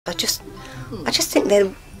I just think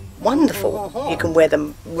they're wonderful. You can wear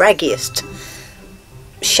the raggiest,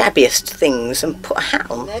 shabbiest things and put a hat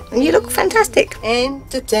on and you look fantastic.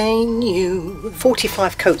 Entertain you.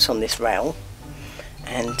 45 coats on this rail,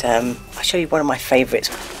 and I'll show you one of my favourites.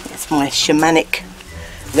 It's my shamanic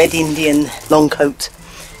Red Indian long coat,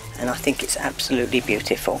 and I think it's absolutely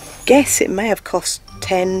beautiful. Guess it may have cost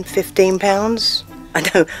 £10–15. I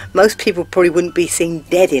know most people probably wouldn't be seen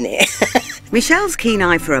dead in it. Michelle's keen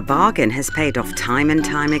eye for a bargain has paid off time and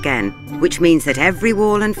time again, which means that every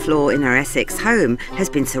wall and floor in her Essex home has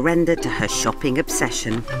been surrendered to her shopping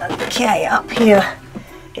obsession. Okay, up here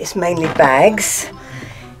it's mainly bags.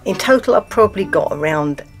 In total I've probably got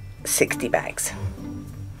around 60 bags.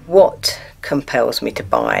 What compels me to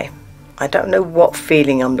buy? I don't know what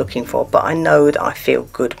feeling I'm looking for, but I know that I feel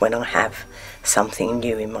good when I have something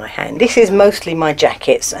new in my hand. This is mostly my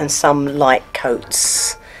jackets and some light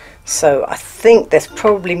coats. So I think there's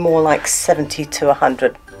probably more like 70 to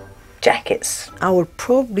 100 jackets. I would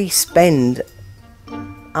probably spend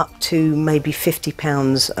up to maybe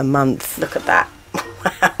 £50 a month. Look at that.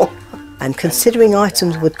 Wow. And considering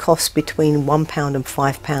items would cost between £1 and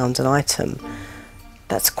 £5 an item,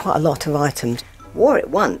 that's quite a lot of items. Wore it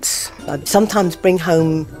once. I'd sometimes bring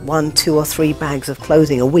home 1, 2 or 3 bags of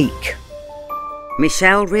clothing a week.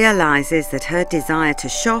 Michelle realises that her desire to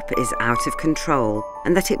shop is out of control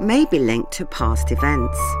and that it may be linked to past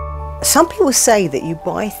events. Some people say that you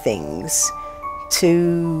buy things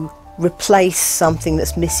to replace something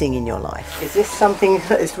that's missing in your life. Is this something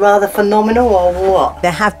that is rather phenomenal or what?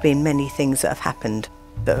 There have been many things that have happened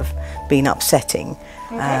that have been upsetting.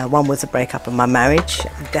 Okay. One was the breakup of my marriage,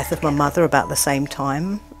 the death of my mother about the same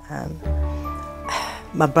time.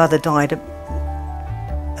 My brother died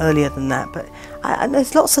earlier than that, but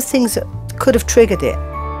there's lots of things that could have triggered it.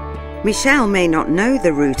 Michelle may not know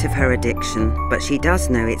the root of her addiction, but she does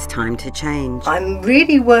know it's time to change. I'm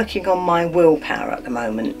really working on my willpower at the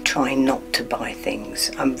moment, trying not to buy things.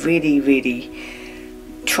 I'm really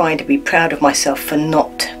trying to be proud of myself for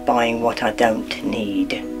not buying what I don't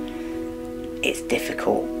need. It's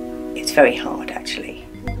difficult. It's very hard, actually.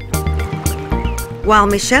 While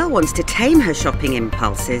Michelle wants to tame her shopping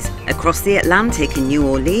impulses, across the Atlantic in New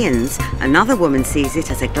Orleans, another woman sees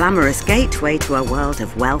it as a glamorous gateway to a world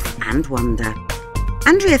of wealth and wonder.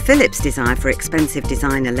 Andrea Phillips' desire for expensive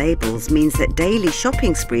designer labels means that daily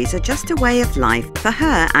shopping sprees are just a way of life for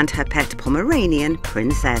her and her pet Pomeranian,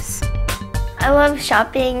 Princess. I love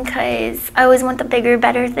shopping because I always want the bigger,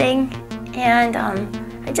 better thing, and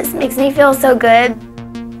it just makes me feel so good.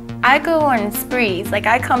 I go on sprees, like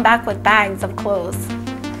I come back with bags of clothes.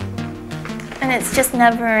 And it's just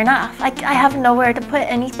never enough. I have nowhere to put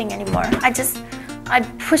anything anymore. I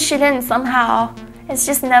push it in somehow. It's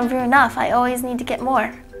just never enough. I always need to get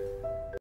more.